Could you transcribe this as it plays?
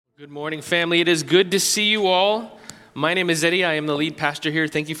Good morning, family. It is good to see you all. My name is Eddie. I am the lead pastor here.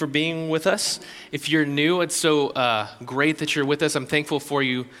 Thank you for being with us. If you're new, it's so great that you're with us. I'm thankful for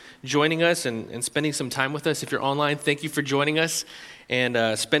you joining us and spending some time with us. If you're online, thank you for joining us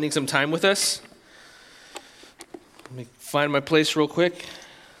and spending some time with us. Let me find my place real quick.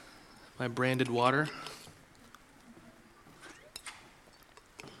 My branded water.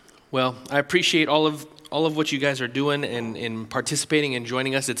 Well, I appreciate all of what you guys are doing and participating and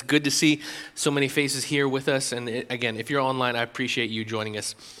joining us. It's good to see so many faces here with us. And again, if you're online, I appreciate you joining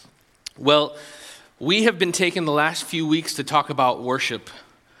us. Well, we have been taking the last few weeks to talk about worship.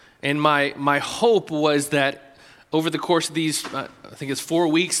 And my hope was that over the course of these, I think it's 4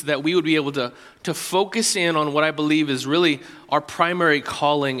 weeks, that we would be able to focus in on what I believe is really our primary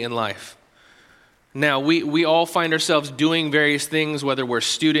calling in life. Now, we all find ourselves doing various things, whether we're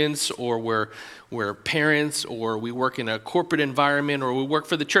students or we're parents or we work in a corporate environment or we work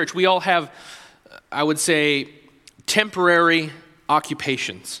for the church. We all have, I would say, temporary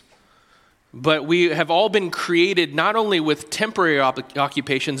occupations. But we have all been created not only with temporary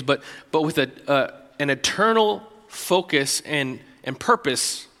occupations, but with an eternal focus and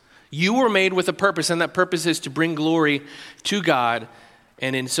purpose. You were made with a purpose, and that purpose is to bring glory to God,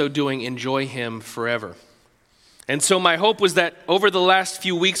 and in so doing, enjoy Him forever. And so my hope was that over the last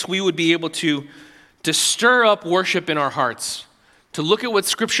few weeks, we would be able to stir up worship in our hearts, to look at what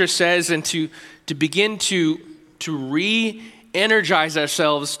Scripture says and to begin to re-energize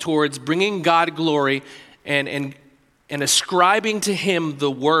ourselves towards bringing God glory and ascribing to Him the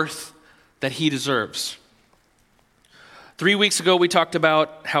worth that He deserves. 3 weeks ago, we talked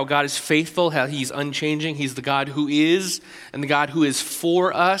about how God is faithful, how He's unchanging. He's the God who is and the God who is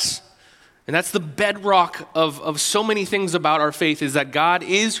for us. And that's the bedrock of so many things about our faith, is that God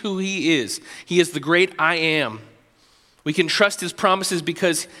is who He is. He is the great I am. We can trust His promises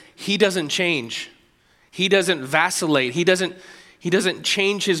because He doesn't change. He doesn't vacillate. He doesn't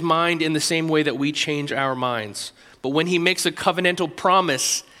change His mind in the same way that we change our minds. But when He makes a covenantal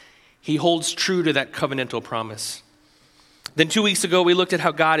promise, He holds true to that covenantal promise. Then 2 weeks ago, we looked at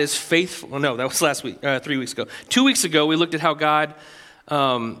how God is faithful. Well, no, that was 3 weeks ago. 2 weeks ago, we looked at how God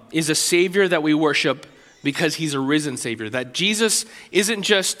is a Savior that we worship because He's a risen Savior. That Jesus isn't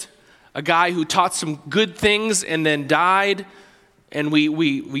just a guy who taught some good things and then died, and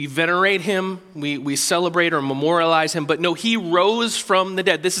we venerate Him, we celebrate or memorialize Him, but no, He rose from the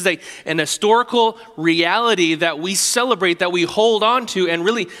dead. This is an historical reality that we celebrate, that we hold on to, and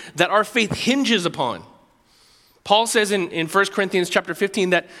really that our faith hinges upon. Paul says in 1 Corinthians chapter 15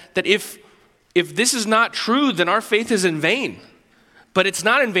 that if this is not true, then our faith is in vain. But it's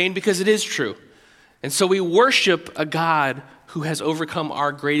not in vain because it is true. And so we worship a God who has overcome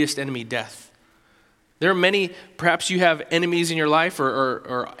our greatest enemy, death. There are many, perhaps you have enemies in your life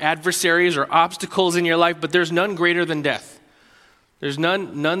or adversaries or obstacles in your life, but there's none greater than death. There's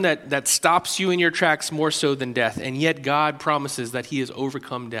none that stops you in your tracks more so than death. And yet God promises that He has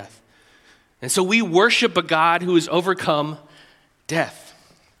overcome death. And so we worship a God who has overcome death.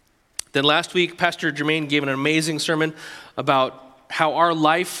 Then last week, Pastor Jermaine gave an amazing sermon about how our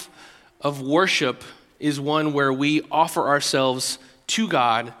life of worship is one where we offer ourselves to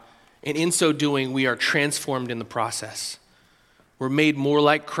God, and in so doing, we are transformed in the process. We're made more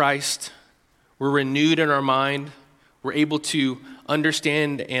like Christ. We're renewed in our mind. We're able to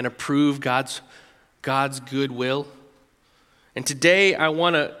understand and approve God's good will. And today, I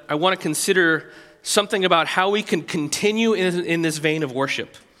want to consider something about how we can continue in this vein of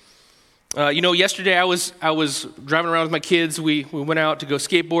worship. Yesterday I was driving around with my kids. We went out to go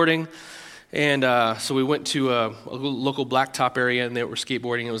skateboarding, and so we went to a local blacktop area, and they were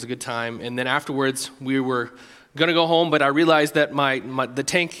skateboarding. It was a good time. And then afterwards, we were going to go home, but I realized that the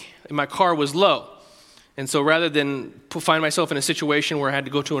tank in my car was low. And so rather than find myself in a situation where I had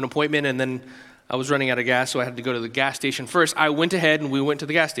to go to an appointment and then I was running out of gas, so I had to go to the gas station first, I went ahead and we went to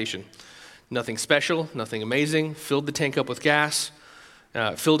the gas station. Nothing special, nothing amazing. Filled the tank up with gas.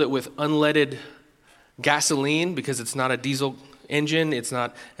 Filled it with unleaded gasoline because it's not a diesel engine. It's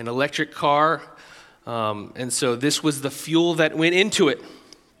not an electric car. And so this was the fuel that went into it.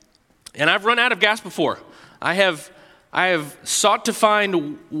 And I've run out of gas before. I have sought to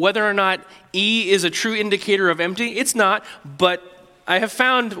find whether or not E is a true indicator of empty. It's not, but I have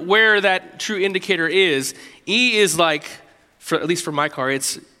found where that true indicator is. E is like, at least for my car, you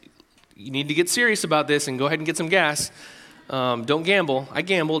need to get serious about this and go ahead and get some gas. Don't gamble. I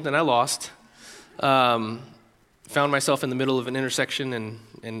gambled and I lost. Found myself in the middle of an intersection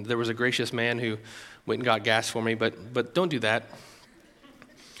and there was a gracious man who went and got gas for me, but don't do that.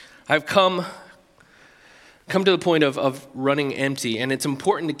 I've come come to the point of running empty, and it's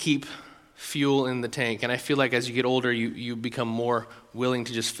important to keep fuel in the tank. And I feel like as you get older, you become more willing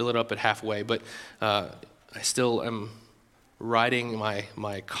to just fill it up at halfway. But I still am riding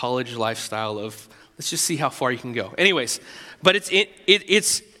my college lifestyle of let's just see how far you can go. Anyways, but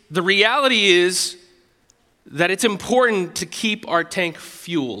it's the reality is that it's important to keep our tank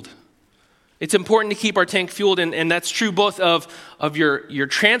fueled. It's important to keep our tank fueled, and that's true both of your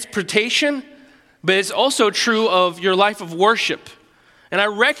transportation, but it's also true of your life of worship. And I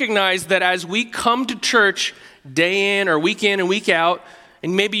recognize that as we come to church day in or week in and week out,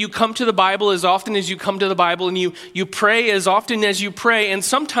 and maybe you come to the Bible as often as you come to the Bible, and you pray as often as you pray, and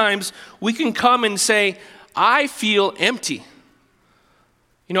sometimes we can come and say, I feel empty.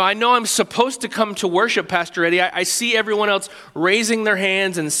 I know I'm supposed to come to worship, Pastor Eddie. I see everyone else raising their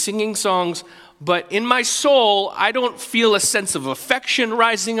hands and singing songs, but in my soul, I don't feel a sense of affection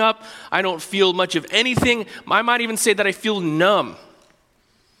rising up. I don't feel much of anything. I might even say that I feel numb.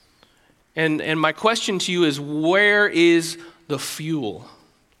 And my question to you is, where is the fuel?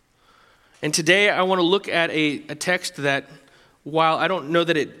 And today I want to look at a text that, while I don't know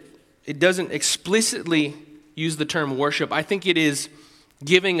that it doesn't explicitly use the term worship, I think it is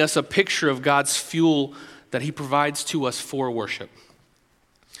giving us a picture of God's fuel that he provides to us for worship.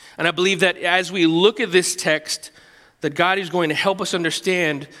 And I believe that as we look at this text, that God is going to help us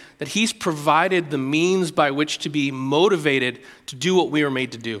understand that he's provided the means by which to be motivated to do what we were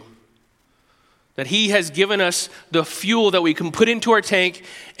made to do. That he has given us the fuel that we can put into our tank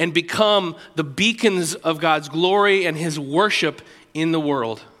and become the beacons of God's glory and his worship in the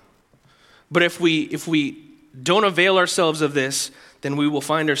world. But if we don't avail ourselves of this, then we will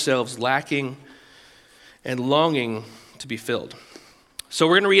find ourselves lacking and longing to be filled. So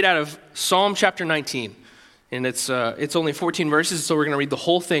we're going to read out of Psalm chapter 19, and it's only 14 verses, so we're going to read the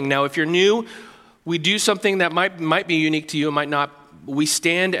whole thing. Now, if you're new, we do something that might be unique to you, it might not. We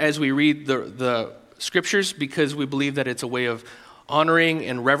stand as we read the scriptures because we believe that it's a way of honoring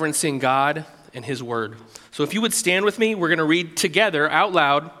and reverencing God and his word. So if you would stand with me, we're going to read together out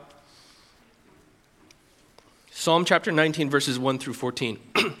loud Psalm chapter 19, verses 1 through 14.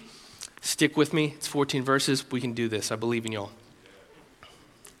 Stick with me. It's 14 verses. We can do this. I believe in y'all.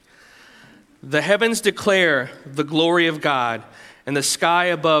 The heavens declare the glory of God, and the sky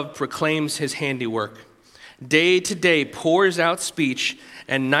above proclaims his handiwork. Day to day pours out speech,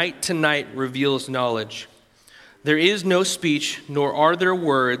 and night to night reveals knowledge. There is no speech, nor are there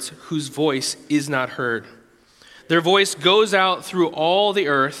words whose voice is not heard. Their voice goes out through all the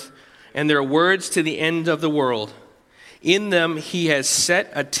earth, and their words to the end of the world. In them he has set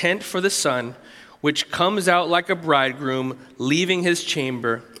a tent for the sun, which comes out like a bridegroom leaving his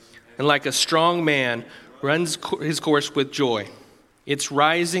chamber, and like a strong man runs his course with joy. Its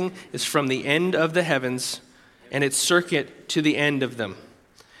rising is from the end of the heavens, and its circuit to the end of them.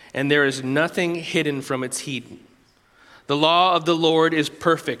 And there is nothing hidden from its heat. The law of the Lord is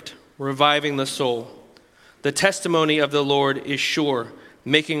perfect, reviving the soul. The testimony of the Lord is sure,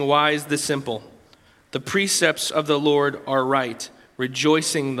 making wise the simple. The precepts of the Lord are right,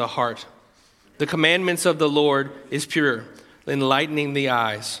 rejoicing the heart. The commandments of the Lord is pure, enlightening the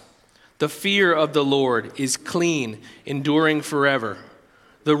eyes. The fear of the Lord is clean, enduring forever.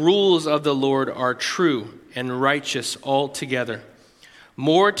 The rules of the Lord are true and righteous altogether.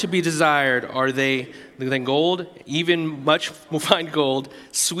 More to be desired are they than gold, even much fine gold,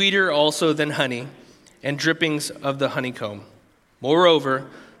 sweeter also than honey, and drippings of the honeycomb. Moreover,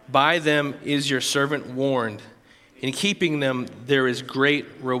 by them is your servant warned. In keeping them there is great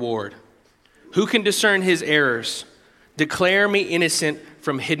reward. Who can discern his errors? Declare me innocent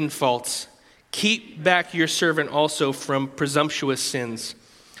from hidden faults. Keep back your servant also from presumptuous sins.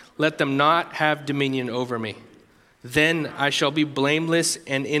 Let them not have dominion over me. Then I shall be blameless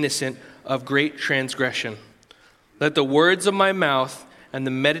and innocent of great transgression. Let the words of my mouth and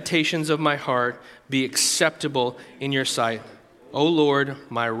the meditations of my heart be acceptable in your sight, O Lord,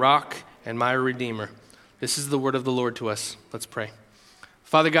 my rock and my redeemer. This is the word of the Lord to us. Let's pray.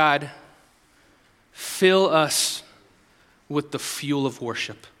 Father God, fill us with the fuel of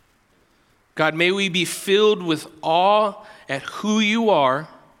worship. God, may we be filled with awe at who you are,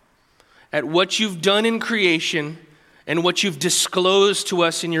 at what you've done in creation, and what you've disclosed to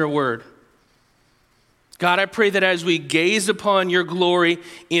us in your word. God, I pray that as we gaze upon your glory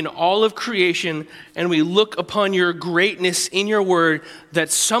in all of creation and we look upon your greatness in your word,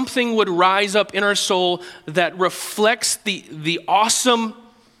 that something would rise up in our soul that reflects the awesome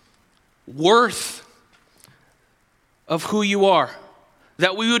worth of who you are.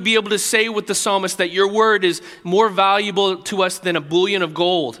 That we would be able to say with the psalmist that your word is more valuable to us than a bullion of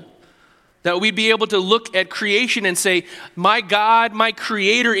gold. That we'd be able to look at creation and say, my God, my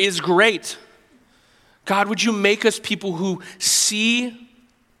Creator is great. God, would you make us people who see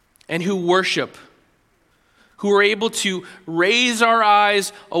and who worship, who are able to raise our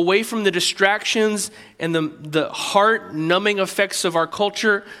eyes away from the distractions and the heart-numbing effects of our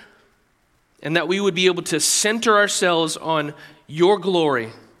culture, and that we would be able to center ourselves on your glory.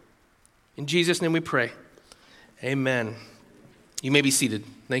 In Jesus' name we pray. Amen. You may be seated.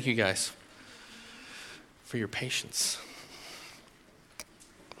 Thank you, guys, for your patience.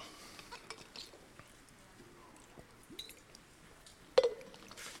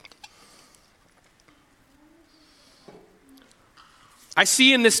 I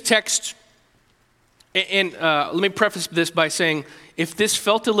see in this text, and let me preface this by saying, if this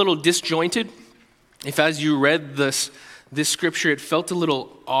felt a little disjointed, if as you read this scripture it felt a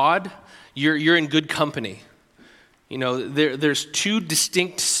little odd, you're in good company. You know, there's two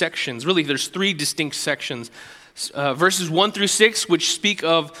distinct sections. Really, there's three distinct sections. Verses 1 through 6, which speak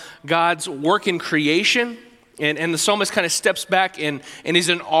of God's work in creation. And the psalmist kind of steps back and is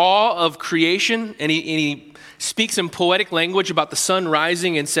in awe of creation. And he speaks in poetic language about the sun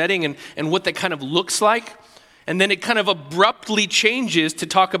rising and setting and what that kind of looks like. And then it kind of abruptly changes to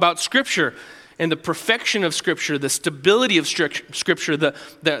talk about Scripture and the perfection of Scripture, the stability of Scripture,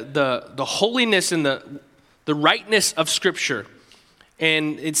 the holiness and the rightness of Scripture.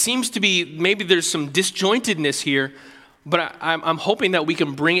 And it seems to be, maybe there's some disjointedness here, but I'm hoping that we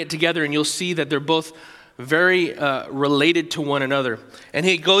can bring it together and you'll see that they're both very related to one another. And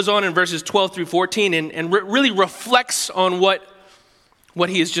he goes on in verses 12 through 14 and really reflects on what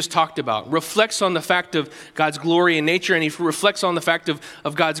he has just talked about. Reflects on the fact of God's glory in nature, and he reflects on the fact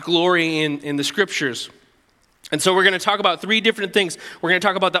of God's glory in the Scriptures. And so we're going to talk about three different things. We're going to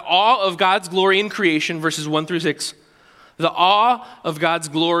talk about the awe of God's glory in creation, verses 1 through 6. The awe of God's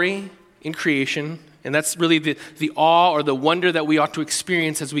glory in creation, and that's really the awe or the wonder that we ought to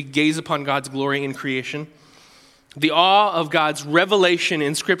experience as we gaze upon God's glory in creation. The awe of God's revelation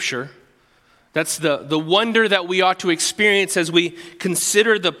in Scripture. That's the wonder that we ought to experience as we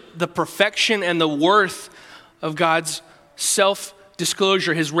consider the perfection and the worth of God's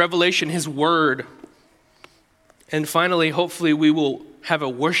self-disclosure, his revelation, his word. And finally, hopefully, we will have a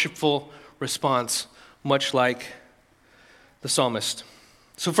worshipful response, much like the psalmist.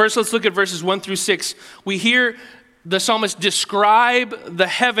 So first, let's look at verses 1 through 6. We hear the psalmist describe the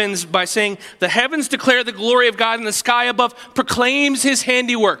heavens by saying, the heavens declare the glory of God, and the sky above proclaims his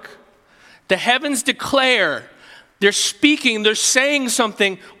handiwork. The heavens declare. They're speaking, they're saying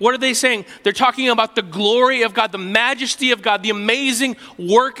something. What are they saying? They're talking about the glory of God, the majesty of God, the amazing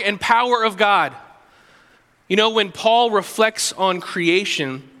work and power of God. You know, when Paul reflects on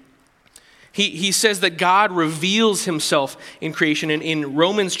creation, he says that God reveals himself in creation. And in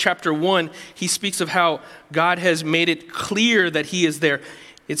Romans chapter 1, he speaks of how God has made it clear that he is there.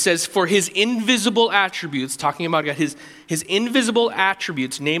 It says, for his invisible attributes, talking about God, his invisible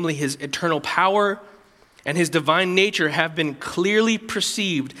attributes, namely his eternal power and his divine nature, have been clearly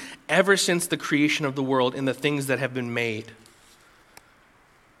perceived ever since the creation of the world in the things that have been made.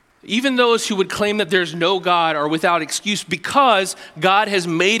 Even those who would claim that there's no God are without excuse because God has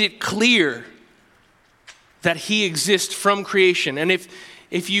made it clear that he exists from creation. And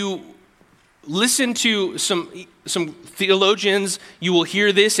if you listen to some theologians, you will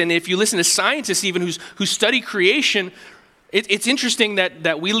hear this. And if you listen to scientists even who study creation, it's interesting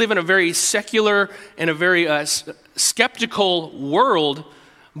that we live in a very secular and a very skeptical world.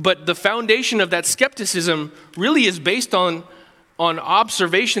 But the foundation of that skepticism really is based on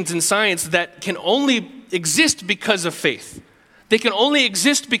observations in science that can only exist because of faith. They can only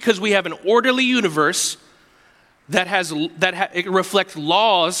exist because we have an orderly universe that reflects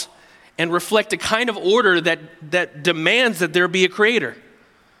laws and reflect a kind of order that demands that there be a creator.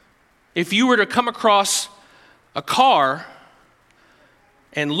 If you were to come across a car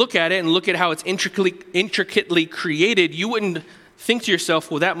and look at it and look at how it's intricately created, you wouldn't think to yourself,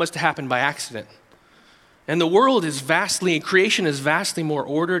 well, that must have happened by accident. And the world is creation is vastly more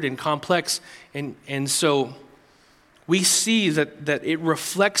ordered and complex. And so we see that it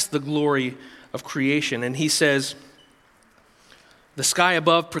reflects the glory of creation. And he says, the sky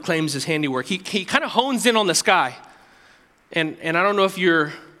above proclaims his handiwork. He kind of hones in on the sky. And I don't know if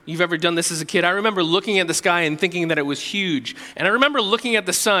you've ever done this as a kid. I remember looking at the sky and thinking that it was huge. And I remember looking at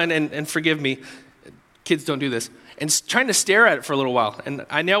the sun, and forgive me, kids don't do this, and trying to stare at it for a little while. And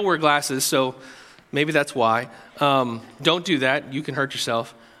I now wear glasses, so maybe that's why. Don't do that. You can hurt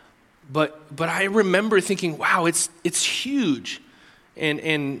yourself. But I remember thinking, wow, it's huge. And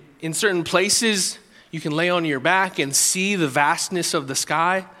in certain places, you can lay on your back and see the vastness of the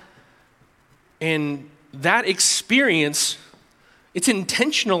sky. And that experience, it's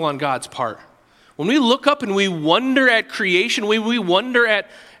intentional on God's part. When we look up and we wonder at creation, we wonder at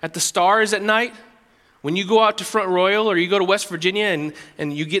the stars at night, when you go out to Front Royal or you go to West Virginia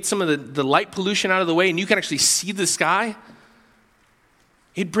and you get some of the light pollution out of the way and you can actually see the sky,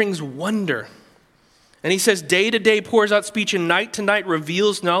 it brings wonder. And he says, day to day pours out speech, and night to night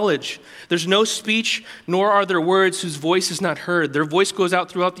reveals knowledge. There's no speech, nor are there words whose voice is not heard. Their voice goes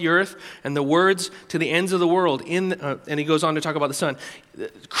out throughout the earth, and the words to the ends of the world. And he goes on to talk about the sun.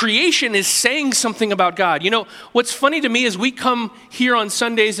 Creation is saying something about God. You know, what's funny to me is we come here on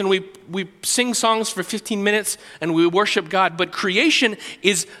Sundays and we sing songs for 15 minutes and we worship God, but creation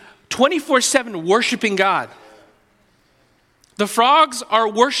is 24/7 worshiping God. The frogs are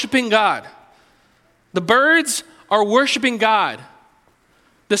worshiping God. The birds are worshiping God.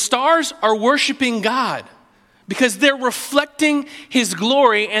 The stars are worshiping God because they're reflecting his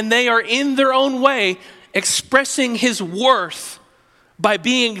glory, and they are in their own way expressing his worth by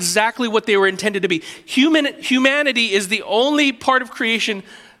being exactly what they were intended to be. Humanity is the only part of creation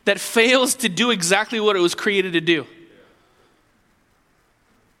that fails to do exactly what it was created to do.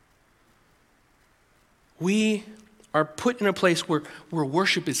 We are put in a place where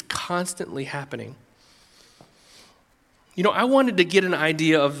worship is constantly happening. You know, I wanted to get an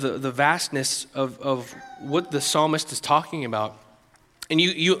idea of the vastness of what the psalmist is talking about. And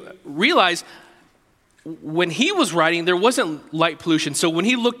you realize when he was writing, there wasn't light pollution. So when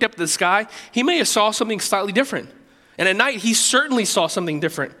he looked up at the sky, he may have saw something slightly different. And at night, he certainly saw something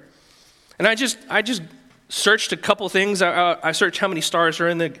different. And I just searched a couple things. I searched how many stars are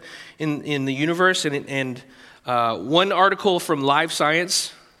in the universe. And one article from Live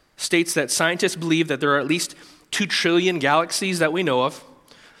Science states that scientists believe that there are at least 2 trillion galaxies that we know of.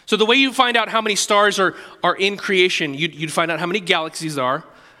 So the way you find out how many stars are in creation, you'd find out how many galaxies there are,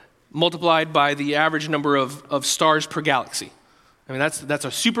 multiplied by the average number of stars per galaxy. I mean, that's a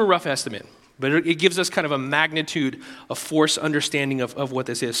super rough estimate, but it gives us kind of a magnitude, a force understanding of what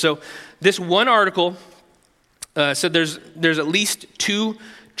this is. So this one article said there's at least 2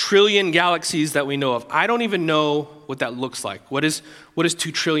 trillion galaxies that we know of. I don't even know what that looks like. What is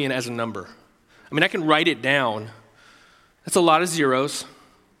 2 trillion as a number? I mean, I can write it down. That's a lot of zeros,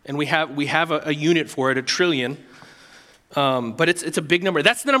 and we have a unit for it, a trillion. But it's a big number.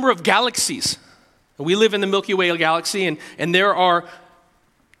 That's the number of galaxies. We live in the Milky Way galaxy, and there are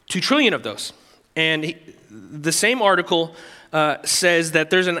 2 trillion of those. And the same article says that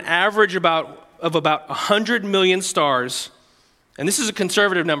there's an average of about 100 million stars. And this is a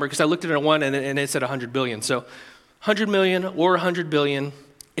conservative number because I looked at it at one and it said 100 billion. So 100 million or 100 billion,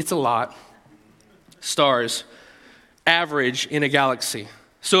 it's a lot. Stars average in a galaxy.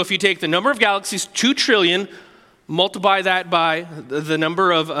 So if you take the number of galaxies, 2 trillion, multiply that by the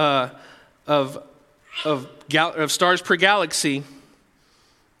number of stars per galaxy,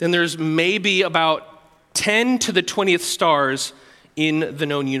 then there's maybe about 10 to the 20th stars in the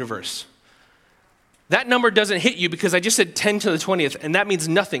known universe. That number doesn't hit you because I just said 10 to the 20th, and that means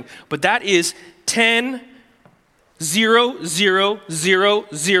nothing. But that is 10 0 0 0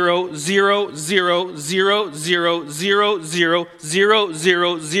 0 0 0 0 0 0 0 0 0 0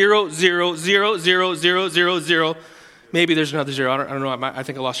 0 0 0 0 0 0. Maybe there's another zero. I don't know. I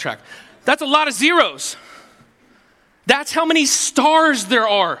think I lost track. That's a lot of zeros. That's how many stars there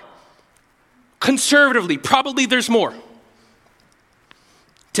are. Conservatively, probably there's more.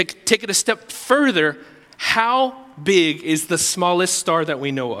 To take it a step further, how big is the smallest star that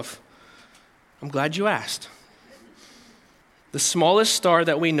we know of? I'm glad you asked. The smallest star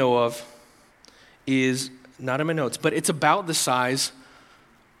that we know of is, not in my notes, but it's about the size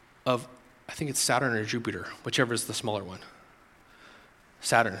of, I think it's Saturn or Jupiter, whichever is the smaller one.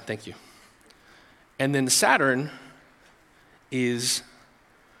 Saturn, thank you. And then Saturn is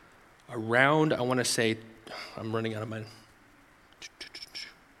around, I want to say, I'm running out of my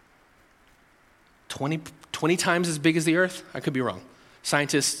 20 times as big as the Earth? I could be wrong.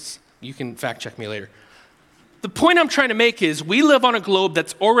 Scientists, you can fact check me later. The point I'm trying to make is we live on a globe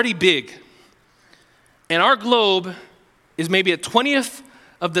that's already big. And our globe is maybe a 20th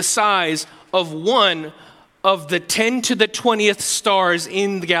of the size of one of the 10 to the 20th stars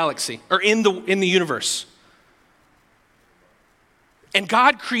in the galaxy, or in the universe. And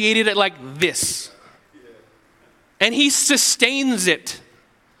God created it like this. And he sustains it.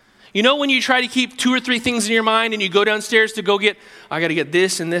 You know when you try to keep 2 or 3 things in your mind and you go downstairs to go get, I got to get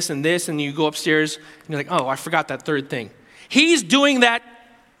this and this and this, and you go upstairs and you're like, oh, I forgot that 3rd thing. He's doing that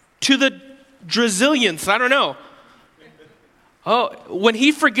to the drazillionth, I don't know. Oh, when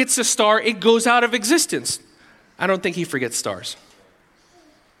he forgets a star, it goes out of existence. I don't think he forgets stars.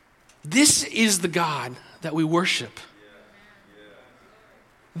 This is the God that we worship.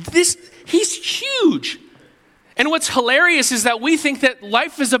 He's huge. And what's hilarious is that we think that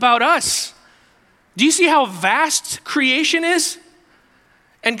life is about us. Do you see how vast creation is?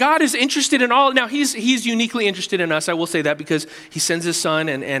 And God is interested in all. Now, he's uniquely interested in us. I will say that because he sends his son,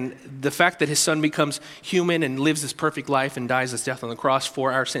 and the fact that his son becomes human and lives this perfect life and dies his death on the cross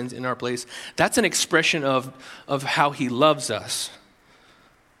for our sins in our place, that's an expression of how he loves us.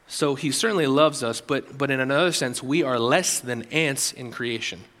 So he certainly loves us, but in another sense, we are less than ants in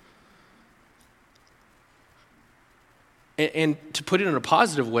creation. And to put it in a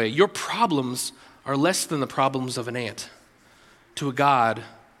positive way, your problems are less than the problems of an ant to a God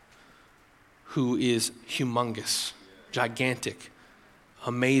who is humongous, gigantic,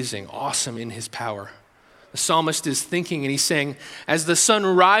 amazing, awesome in his power. The psalmist is thinking and he's saying, as the sun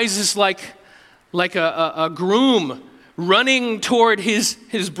rises like a groom running toward his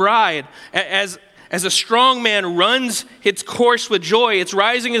bride, as a strong man runs its course with joy, its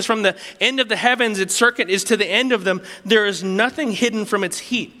rising is from the end of the heavens, its circuit is to the end of them. There is nothing hidden from its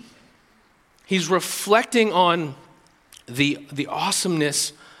heat. He's reflecting on the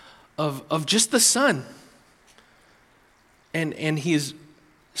awesomeness of just the sun. And he's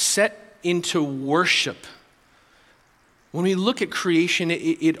set into worship. When we look at creation,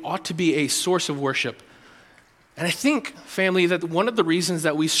 it ought to be a source of worship. And I think, family, that one of the reasons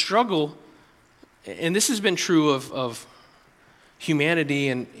that we struggle, and this has been true of humanity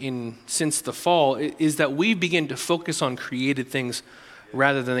and since the fall, is that we begin to focus on created things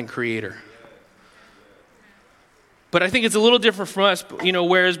rather than the Creator. But I think it's a little different from us,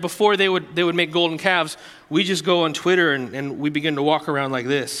 whereas before they would make golden calves, we just go on Twitter and we begin to walk around like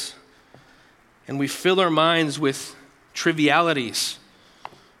this. And we fill our minds with trivialities,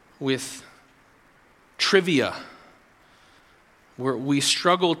 with trivia, where we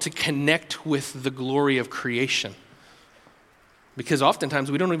struggle to connect with the glory of creation. Because oftentimes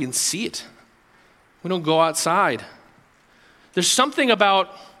we don't even see it. We don't go outside. There's something about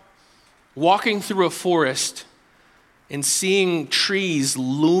walking through a forest and seeing trees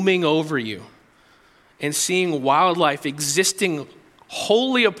looming over you and seeing wildlife existing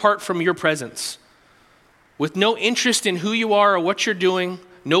wholly apart from your presence, with no interest in who you are or what you're doing,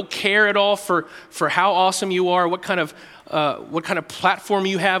 no care at all for how awesome you are, what kind of platform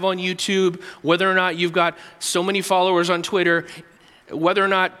you have on YouTube, whether or not you've got so many followers on Twitter, whether or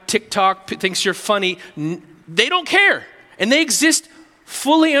not TikTok thinks you're funny. They don't care. And they exist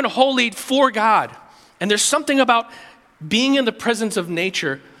fully and wholly for God. And there's something about being in the presence of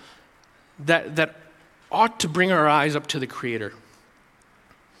nature that ought to bring our eyes up to the Creator.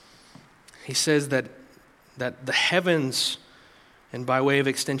 He says that the heavens, and by way of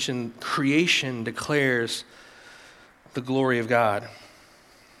extension, creation declares the glory of God.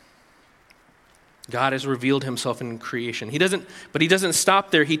 God has revealed himself in creation. He doesn't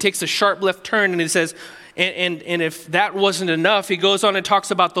stop there. He takes a sharp left turn and he says, and if that wasn't enough, he goes on and talks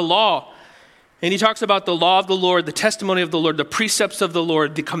about the law. And he talks about the law of the Lord, the testimony of the Lord, the precepts of the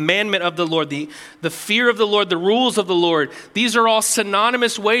Lord, the commandment of the Lord, the fear of the Lord, the rules of the Lord. These are all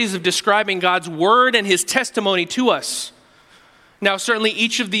synonymous ways of describing God's word and his testimony to us. Now, certainly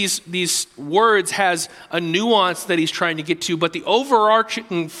each of these words has a nuance that he's trying to get to, but the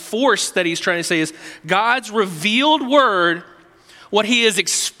overarching force that he's trying to say is God's revealed word, what he has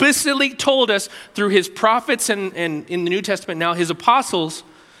explicitly told us through his prophets and in the New Testament now his apostles.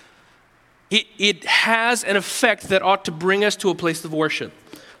 It has an effect that ought to bring us to a place of worship.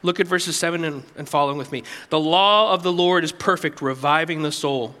 Look at verses 7 and following with me. The law of the Lord is perfect, reviving the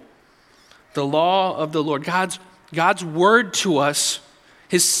soul. The law of the Lord. God's word to us,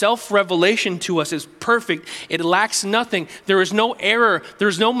 his self-revelation to us is perfect. It lacks nothing. There is no error.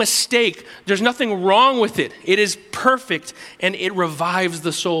 There's no mistake. There's nothing wrong with it. It is perfect, and it revives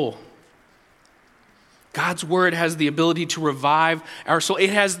the soul. God's word has the ability to revive our soul.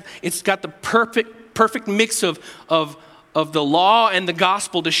 It's got the perfect mix of the law and the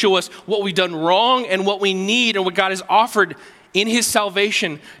gospel to show us what we've done wrong and what we need and what God has offered in his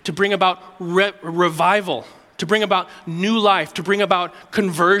salvation to bring about revival, to bring about new life, to bring about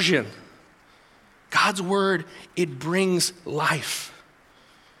conversion. God's word, it brings life.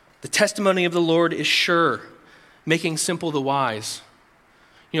 The testimony of the Lord is sure, making simple the wise.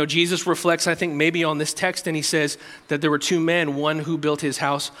 Jesus reflects, I think, maybe on this text, and he says that there were two men, one who built his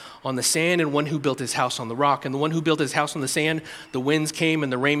house on the sand and one who built his house on the rock. And the one who built his house on the sand, the winds came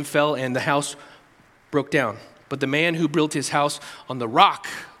and the rain fell and the house broke down. But the man who built his house on the rock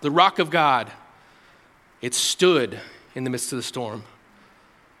of God, it stood in the midst of the storm.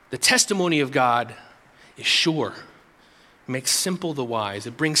 The testimony of God is sure, It makes simple the wise.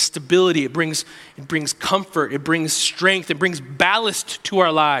 It brings stability. It brings comfort. It brings strength. It brings ballast to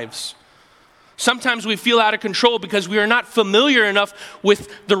our lives. Sometimes we feel out of control because we are not familiar enough with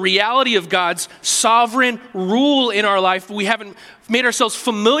the reality of God's sovereign rule in our life. We haven't made ourselves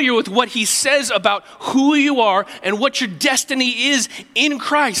familiar with what he says about who you are and what your destiny is in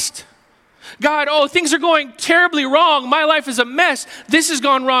Christ. God, things are going terribly wrong. My life is a mess. This has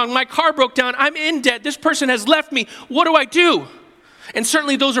gone wrong. My car broke down. I'm in debt. This person has left me. What do I do? And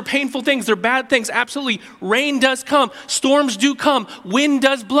certainly those are painful things. They're bad things. Absolutely. Rain does come. Storms do come. Wind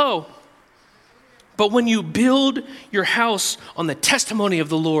does blow. But when you build your house on the testimony of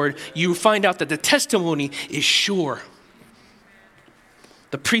the Lord, you find out that the testimony is sure.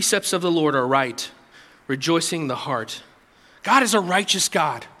 The precepts of the Lord are right, rejoicing the heart. God is a righteous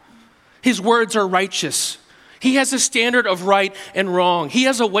God. His words are righteous. He has a standard of right and wrong. He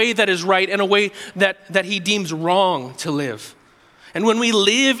has a way that is right and a way that he deems wrong to live. And when we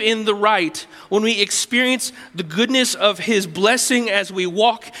live in the right, when we experience the goodness of his blessing as we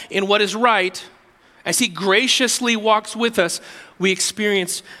walk in what is right, as he graciously walks with us, we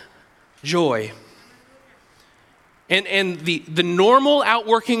experience joy. And the normal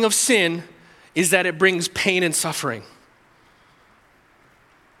outworking of sin is that it brings pain and suffering.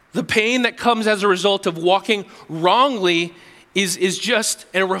 The pain that comes as a result of walking wrongly is just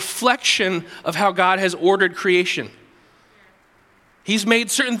a reflection of how God has ordered creation. He's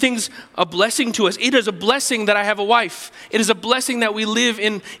made certain things a blessing to us. It is a blessing that I have a wife. It is a blessing that we live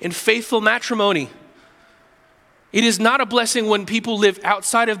in faithful matrimony. It is not a blessing when people live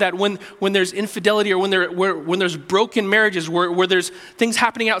outside of that, when there's infidelity or when there's broken marriages, where there's things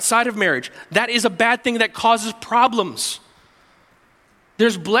happening outside of marriage. That is a bad thing that causes problems.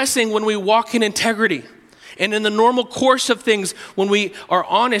 There's blessing when we walk in integrity. And in the normal course of things, when we are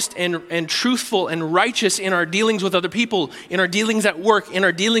honest and truthful and righteous in our dealings with other people, in our dealings at work, in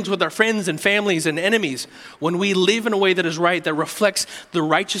our dealings with our friends and families and enemies, when we live in a way that is right, that reflects the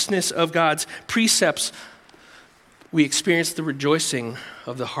righteousness of God's precepts, we experience the rejoicing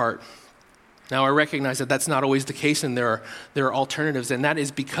of the heart. Now, I recognize that that's not always the case, and there are alternatives, and that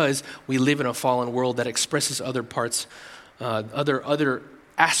is because we live in a fallen world that expresses other parts, other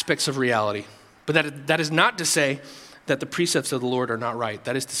aspects of reality. But that is not to say that the precepts of the Lord are not right.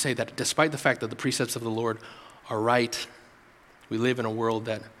 That is to say that despite the fact that the precepts of the Lord are right, we live in a world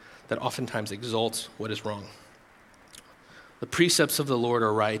that oftentimes exalts what is wrong. The precepts of the Lord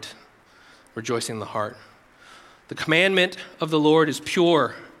are right, rejoicing the heart. The commandment of the Lord is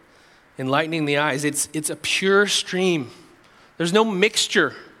pure, enlightening the eyes. It's a pure stream. There's no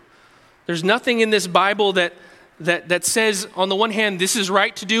mixture. There's nothing in this Bible that says, on the one hand, this is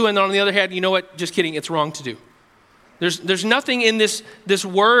right to do, and on the other hand, you know what, just kidding, it's wrong to do. There's nothing in this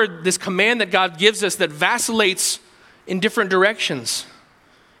word, this command that God gives us that vacillates in different directions.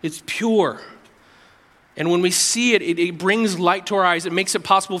 It's pure. And when we see it, it brings light to our eyes. It makes it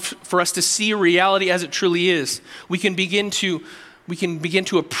possible for us to see reality as it truly is. We can begin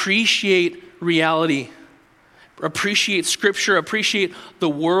to appreciate reality, appreciate Scripture, appreciate the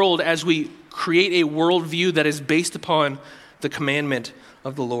world as we create a worldview that is based upon the commandment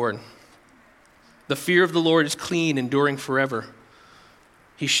of the Lord. The fear of the Lord is clean, enduring forever.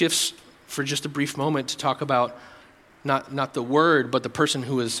 He shifts for just a brief moment to talk about not the word, but the person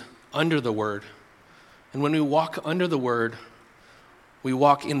who is under the word. And when we walk under the word, we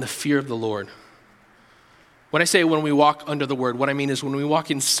walk in the fear of the Lord. When I say when we walk under the word, what I mean is when we walk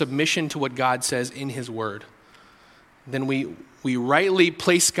in submission to what God says in his word, then we rightly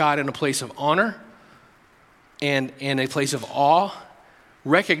place God in a place of honor and a place of awe,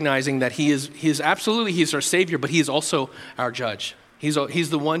 recognizing that he is absolutely, he's our Savior, but he is also our judge. He's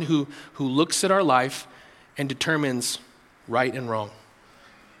the one who looks at our life and determines right and wrong.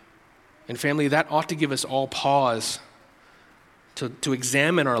 And family, that ought to give us all pause to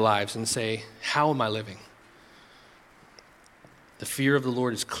examine our lives and say, how am I living? The fear of the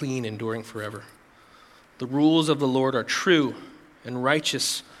Lord is clean, enduring forever. The rules of the Lord are true and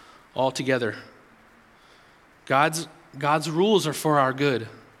righteous altogether. God's rules are for our good,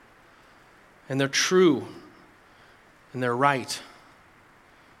 and they're true, and they're right.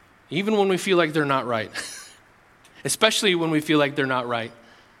 Even when we feel like they're not right, especially when we feel like they're not right.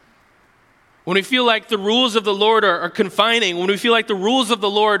 When we feel like the rules of the Lord are confining, when we feel like the rules of the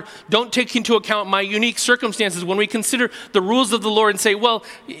Lord don't take into account my unique circumstances, when we consider the rules of the Lord and say, well,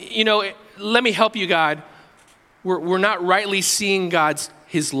 let me help you, God, we're not rightly seeing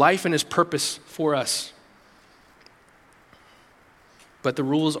his life and his purpose for us. But the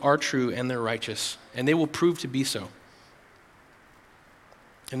rules are true and they're righteous, and they will prove to be so.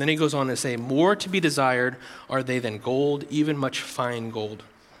 And then he goes on to say, more to be desired are they than gold, even much fine gold.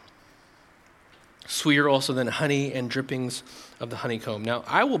 Sweeter also than honey and drippings of the honeycomb. Now,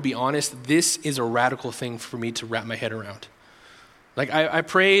 I will be honest, this is a radical thing for me to wrap my head around. Like, I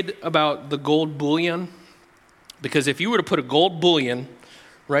prayed about the gold bullion, because if you were to put a gold bullion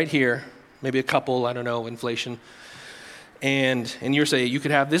right here, maybe a couple, I don't know, inflation, and you're saying you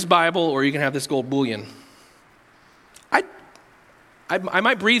could have this Bible or you can have this gold bullion, I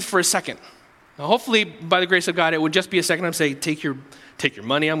might breathe for a second. Now, hopefully, by the grace of God, it would just be a second. I'm saying, take your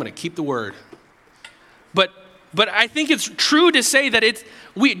money. I'm going to keep the word. But I think it's true to say that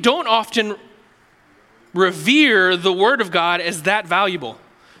we don't often revere the word of God as that valuable.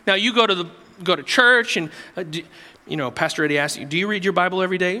 Now, you go to church, and Pastor Eddie asks you, "Do you read your Bible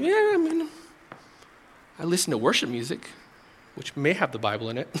every day?" Yeah, I mean, I listen to worship music, which may have the Bible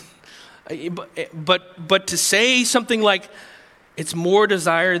in it. But to say something like, it's more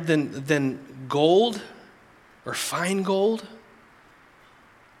desired than gold or fine gold.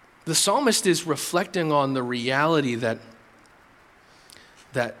 The psalmist is reflecting on the reality that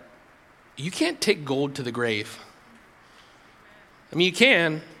you can't take gold to the grave. I mean, you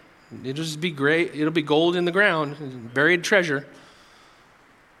can. It'll just be great. It'll be gold in the ground, buried treasure.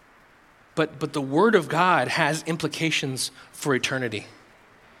 But the word of God has implications for eternity.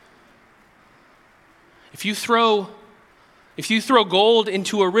 If you throw gold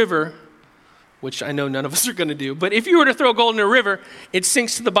into a river, which I know none of us are going to do, but if you were to throw gold in a river, it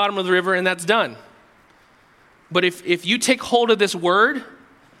sinks to the bottom of the river and that's done. But if you take hold of this word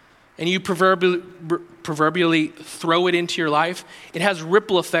and you proverbially throw it into your life, it has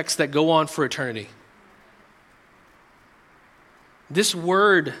ripple effects that go on for eternity. This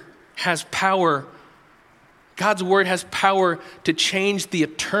word has power. God's word has power to change the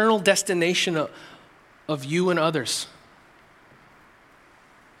eternal destination of you and others.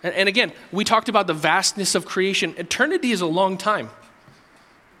 And again, we talked about the vastness of creation. Eternity is a long time.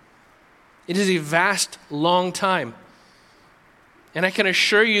 It is a vast, long time. And I can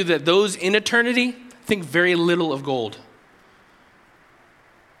assure you that those in eternity think very little of gold.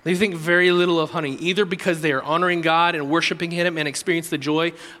 They think very little of honey, either because they are honoring God and worshiping Him and experience the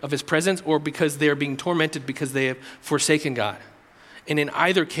joy of His presence, or because they are being tormented because they have forsaken God. And in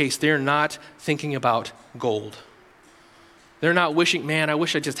either case, they're not thinking about gold. They're not wishing, man, I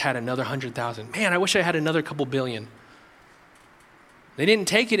wish I just had another 100,000. Man, I wish I had another couple billion. They didn't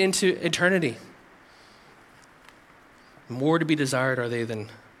take it into eternity. More to be desired are they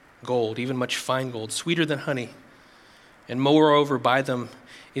than gold, even much fine gold, sweeter than honey. And moreover, by them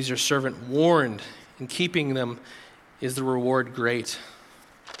is your servant warned. In keeping them is the reward great.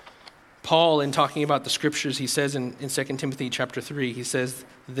 Paul, in talking about the scriptures, he says in 2 Timothy chapter 3, he says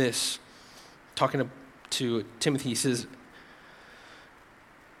this, talking to Timothy, he says,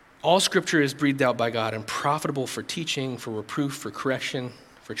 all scripture is breathed out by God and profitable for teaching, for reproof, for correction,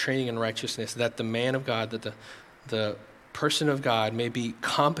 for training in righteousness, that the man of God, that the person of God may be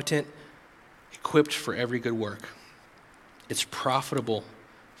competent, equipped for every good work. It's profitable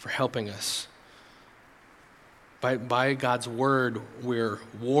for helping us. By God's word, we're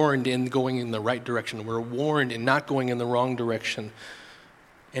warned in going in the right direction. We're warned in not going in the wrong direction.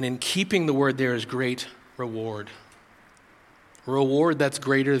 And in keeping the word, there is great reward. A reward that's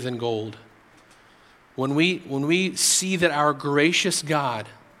greater than gold. When we see that our gracious God,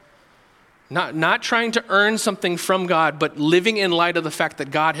 not trying to earn something from God, but living in light of the fact that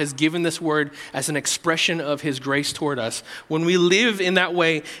God has given this word as an expression of His grace toward us, when we live in that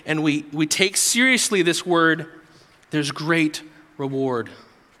way and we take seriously this word, there's great reward.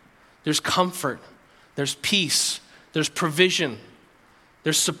 There's comfort. There's peace. There's provision.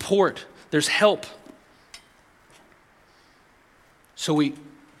 There's support. There's help. So we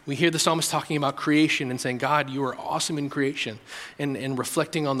hear the psalmist talking about creation and saying, God, you are awesome in creation, and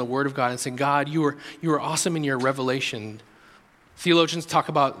reflecting on the word of God and saying, God, you are awesome in your revelation. Theologians talk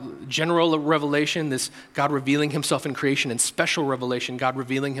about general revelation, this God revealing Himself in creation, and special revelation, God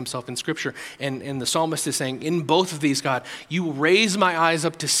revealing Himself in Scripture. And the psalmist is saying, in both of these, God, you raise my eyes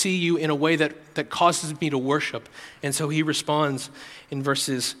up to see you in a way that causes me to worship. And so he responds in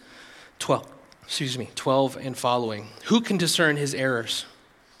verses 12 and following. Who can discern his errors?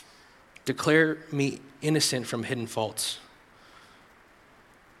 Declare me innocent from hidden faults.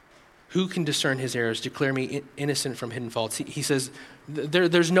 Who can discern his errors? Declare me innocent from hidden faults. He says,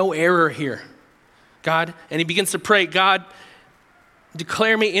 there's no error here, God. And he begins to pray, God,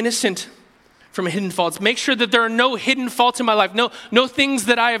 declare me innocent from hidden faults. Make sure that there are no hidden faults in my life. No things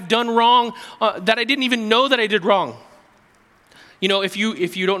that I have done wrong, that I didn't even know that I did wrong. You know, if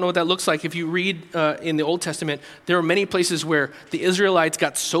you don't know what that looks like, if you read in the Old Testament, there are many places where the Israelites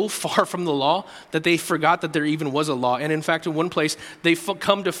got so far from the law that they forgot that there even was a law. And in fact, in one place, they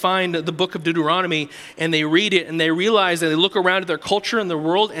come to find the book of Deuteronomy, and they read it, and they realize, and they look around at their culture and their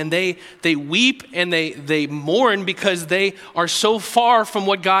world, and they weep and they mourn because they are so far from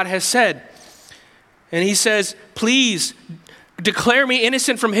what God has said. And he says, please declare me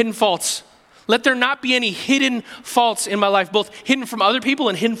innocent from hidden faults. Let there not be any hidden faults in my life, both hidden from other people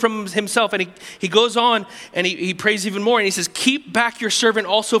and hidden from himself. And he goes on and he prays even more. And he says, keep back your servant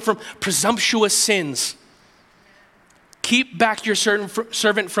also from presumptuous sins. Keep back your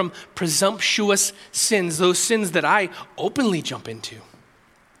servant from presumptuous sins, those sins that I openly jump into.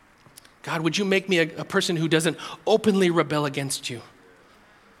 God, would you make me a person who doesn't openly rebel against you,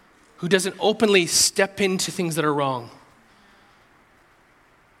 who doesn't openly step into things that are wrong.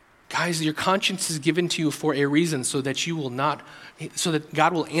 Guys, your conscience is given to you for a reason, so that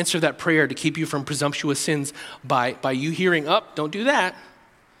God will answer that prayer to keep you from presumptuous sins by you hearing, don't do that.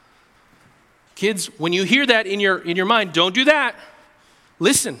 Kids, when you hear that in your mind, don't do that.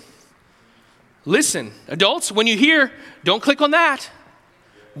 Listen. Adults, when you hear, don't click on that.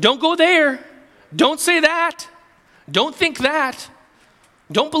 Don't go there. Don't say that. Don't think that.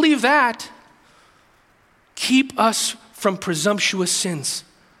 Don't believe that. Keep us from presumptuous sins.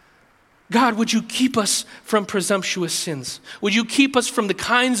 God, would you keep us from presumptuous sins? Would you keep us from the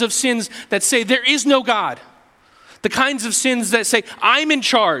kinds of sins that say there is no God? The kinds of sins that say I'm in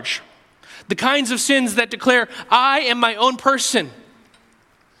charge. The kinds of sins that declare I am my own person.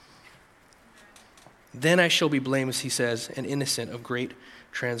 Then I shall be blameless, he says, and innocent of great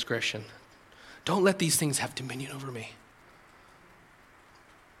transgression. Don't let these things have dominion over me.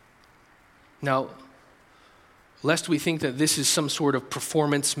 Now, lest we think that this is some sort of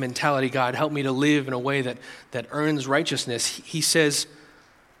performance mentality, God, help me to live in a way that earns righteousness. He says,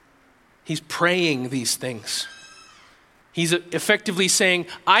 he's praying these things. He's effectively saying,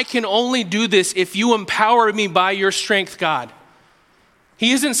 I can only do this if you empower me by your strength, God.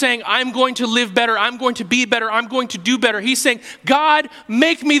 He isn't saying, I'm going to live better, I'm going to be better, I'm going to do better. He's saying, God,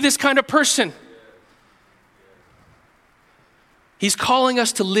 make me this kind of person. He's calling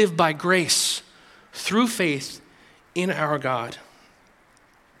us to live by grace through faith in our God.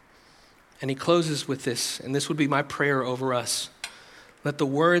 And he closes with this, and this would be my prayer over us. Let the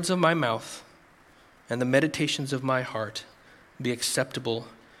words of my mouth and the meditations of my heart be acceptable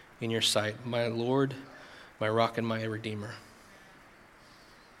in your sight, my Lord, my rock and my Redeemer.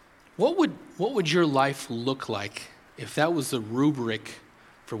 What would your life look like if that was the rubric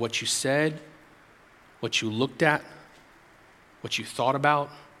for what you said, what you looked at, what you thought about,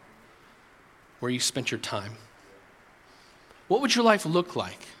 where you spent your time? What would your life look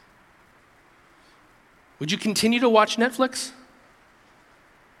like? Would you continue to watch Netflix?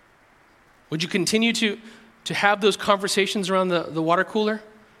 Would you continue to have those conversations around the water cooler?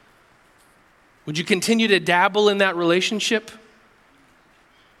 Would you continue to dabble in that relationship?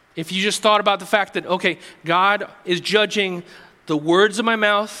 If you just thought about the fact that, okay, God is judging the words of my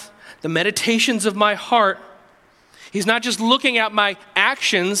mouth, the meditations of my heart. He's not just looking at my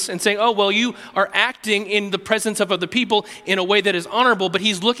actions and saying, oh, well, you are acting in the presence of other people in a way that is honorable, but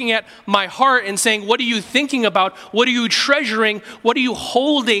he's looking at my heart and saying, what are you thinking about? What are you treasuring? What are you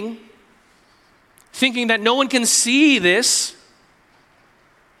holding? Thinking that no one can see this.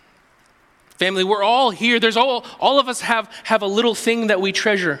 Family, we're all here. There's all of us have a little thing that we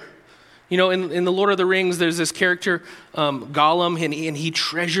treasure. You know, in the Lord of the Rings, there's this character, Gollum, and he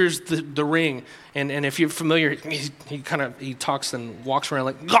treasures the ring. And if you're familiar, he talks and walks around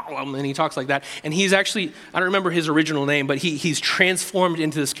like Gollum, and he talks like that. And he's actually, I don't remember his original name, but he's transformed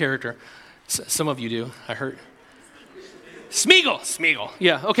into this character. Some of you do, I heard. Smeagol.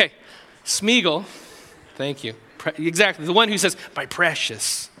 Yeah, okay. Smeagol, thank you. Exactly, the one who says, my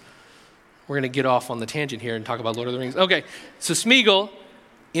precious. We're going to get off on the tangent here and talk about Lord of the Rings. Okay, so Smeagol,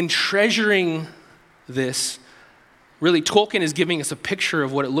 in treasuring this, really Tolkien is giving us a picture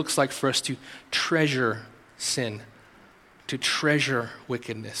of what it looks like for us to treasure sin, to treasure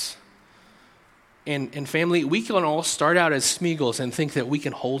wickedness. And family, we can all start out as Smeagols and think that we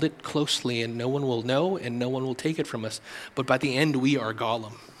can hold it closely and no one will know and no one will take it from us. But by the end, we are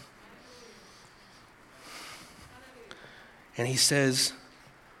Gollum. And he says,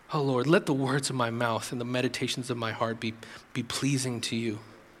 oh Lord, let the words of my mouth and the meditations of my heart be pleasing to you.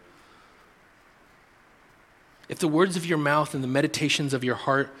 if the words of your mouth and the meditations of your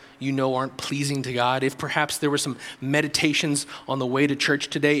heart aren't pleasing to God, if perhaps there were some meditations on the way to church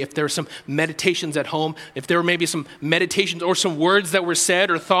today, if there were some meditations at home, if there were maybe some meditations or some words that were said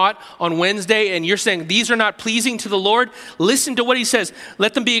or thought on Wednesday, and you're saying these are not pleasing to the Lord, listen to what he says.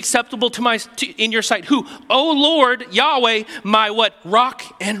 Let them be acceptable in your sight. Who? O Lord, Yahweh, my what? Rock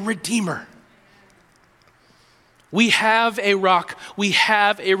and Redeemer. We have a rock. We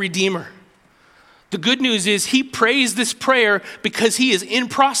have a Redeemer. The good news is he prays this prayer because he is in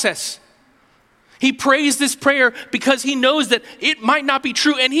process. He prays this prayer because he knows that it might not be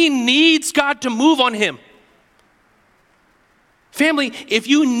true and he needs God to move on him. Family, if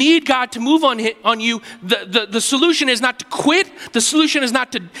you need God to move on you, the solution is not to quit. The solution is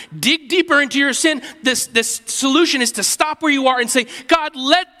not to dig deeper into your sin. This solution is to stop where you are and say, God,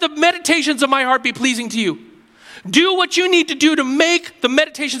 let the meditations of my heart be pleasing to you. Do what you need to do to make the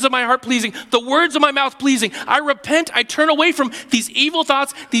meditations of my heart pleasing, the words of my mouth pleasing. I repent, I turn away from these evil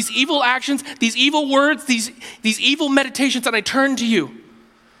thoughts, these evil actions, these evil words, these evil meditations, and I turn to you.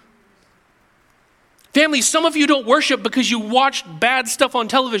 Family, some of you don't worship because you watch bad stuff on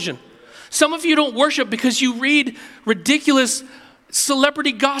television. Some of you don't worship because you read ridiculous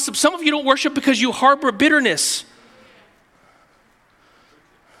celebrity gossip. Some of you don't worship because you harbor bitterness.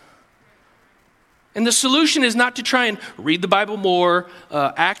 And the solution is not to try and read the Bible more,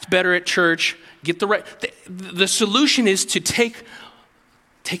 act better at church, get the right. The solution is to take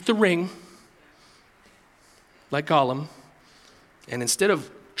the ring, like Gollum, and instead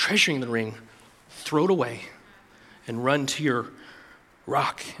of treasuring the ring, throw it away and run to your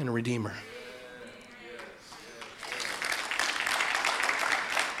rock and Redeemer.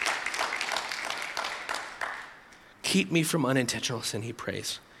 Keep me from unintentional sin, he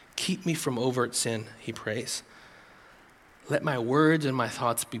prays. Keep me from overt sin, he prays. Let my words and my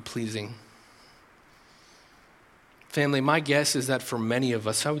thoughts be pleasing. Family, my guess is that for many of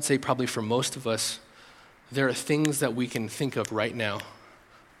us, I would say probably for most of us, there are things that we can think of right now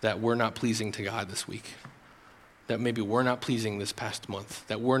that we're not pleasing to God this week, that maybe we're not pleasing this past month,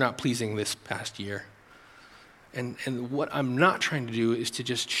 that we're not pleasing this past year. And what I'm not trying to do is to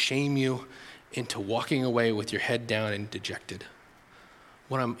just shame you into walking away with your head down and dejected.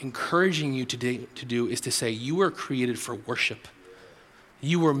 What I'm encouraging you to do is to say, you were created for worship.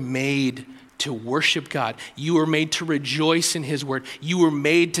 You were made to worship God. You were made to rejoice in his word. You were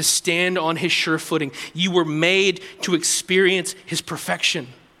made to stand on his sure footing. You were made to experience his perfection.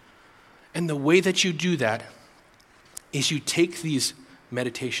 And the way that you do that is you take these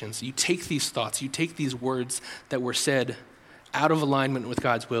meditations, you take these thoughts, you take these words that were said out of alignment with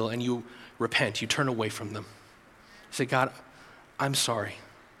God's will, and you repent, you turn away from them. You say, God, I'm sorry.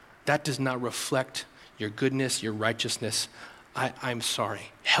 That does not reflect your goodness, your righteousness. I'm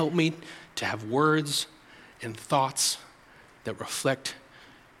sorry. Help me to have words and thoughts that reflect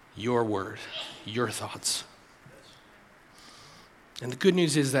your word, your thoughts. And the good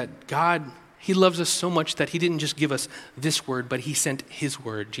news is that God, he loves us so much that he didn't just give us this word, but he sent his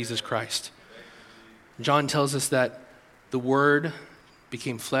word, Jesus Christ. John tells us that the word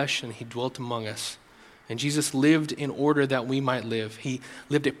became flesh and he dwelt among us. And Jesus lived in order that we might live. He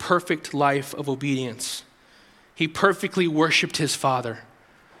lived a perfect life of obedience. He perfectly worshiped his Father.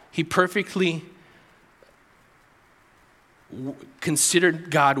 He perfectly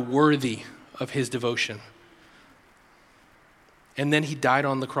considered God worthy of his devotion. And then he died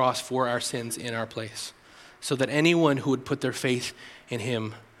on the cross for our sins in our place, so that anyone who would put their faith in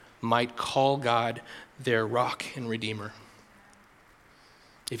him might call God their rock and Redeemer.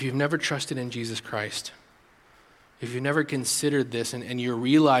 If you've never trusted in Jesus Christ, if you've never considered this and you're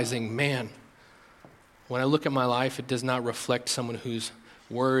realizing, man, when I look at my life, it does not reflect someone whose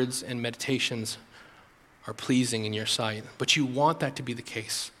words and meditations are pleasing in your sight, but you want that to be the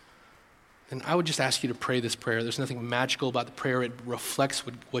case, then I would just ask you to pray this prayer. There's nothing magical about the prayer. It reflects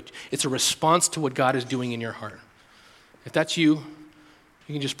what it's a response to what God is doing in your heart. If that's you,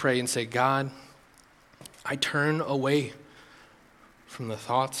 you can just pray and say, God, I turn away from the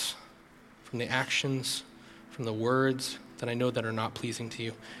thoughts, from the actions, from the words that I know that are not pleasing to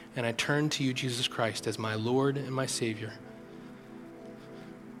you. And I turn to you, Jesus Christ, as my Lord and my Savior.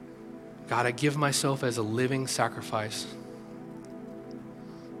 God, I give myself as a living sacrifice.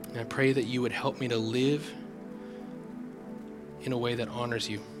 And I pray that you would help me to live in a way that honors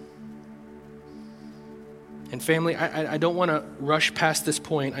you. And family, I don't want to rush past this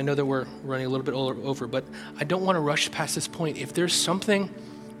point. I know that we're running a little bit over, but I don't want to rush past this point. If there's something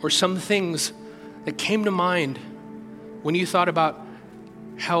or some things that came to mind when you thought about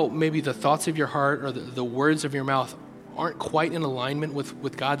how maybe the thoughts of your heart or the words of your mouth aren't quite in alignment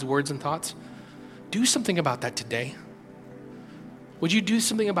with God's words and thoughts, do something about that today. Would you do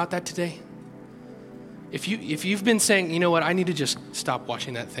something about that today? If you've been saying, you know what, I need to just stop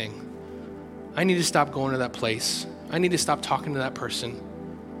watching that thing. I need to stop going to that place. I need to stop talking to that person.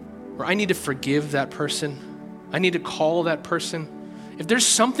 Or I need to forgive that person. I need to call that person. If there's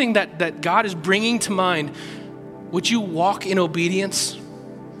something that God is bringing to mind, would you walk in obedience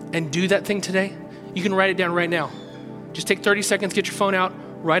and do that thing today? You can write it down right now. Just take 30 seconds, get your phone out,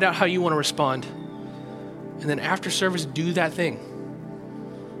 write out how you want to respond. And then after service, do that thing.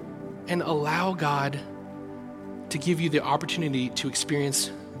 And allow God to give you the opportunity to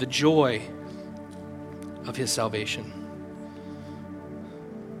experience the joy of his salvation.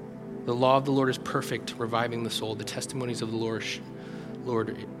 The law of the Lord is perfect, reviving the soul. The testimonies of the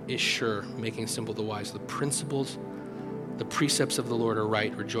Lord is sure, making simple the wise. The principles, the precepts of the Lord are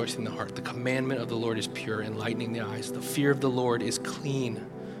right, rejoicing the heart. The commandment of the Lord is pure, enlightening the eyes. The fear of the Lord is clean,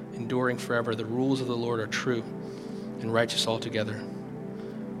 enduring forever. The rules of the Lord are true and righteous altogether.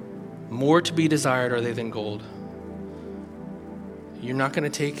 More to be desired are they than gold. You're not going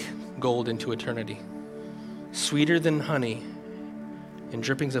to take gold into eternity. Sweeter than honey and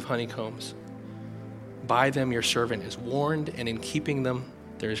drippings of honeycombs. By them your servant is warned, and in keeping them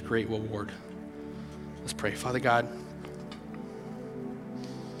there is great reward. Let's pray. Father God,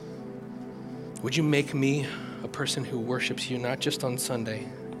 would you make me a person who worships you not just on Sunday,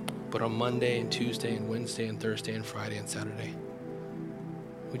 but on Monday and Tuesday and Wednesday and Thursday and Friday and Saturday?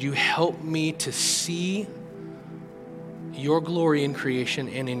 Would you help me to see your glory in creation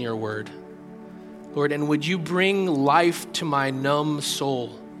and in your word? Lord, and would you bring life to my numb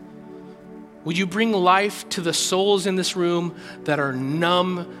soul? Would you bring life to the souls in this room that are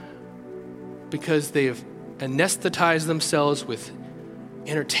numb because they've anesthetized themselves with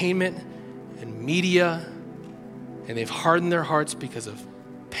entertainment and media, and they've hardened their hearts because of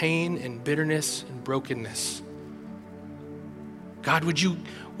pain and bitterness and brokenness? God, would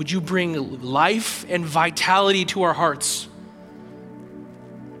you bring life and vitality to our hearts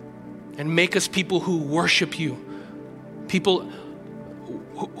and make us people who worship you, people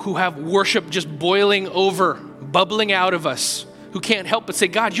who have worship just boiling over, bubbling out of us, who can't help but say,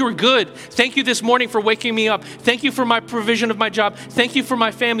 God, you're good. Thank you this morning for waking me up. Thank you for my provision of my job. Thank you for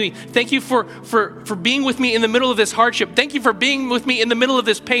my family. Thank you for being with me in the middle of this hardship. Thank you for being with me in the middle of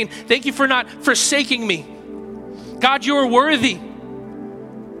this pain. Thank you for not forsaking me. God, you are worthy.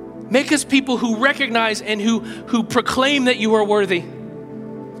 Make us people who recognize and who proclaim that you are worthy.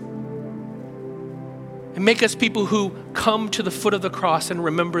 And make us people who come to the foot of the cross and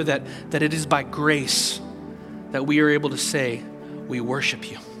remember that it is by grace that we are able to say, we worship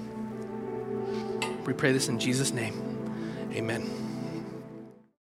you. We pray this in Jesus' name. Amen.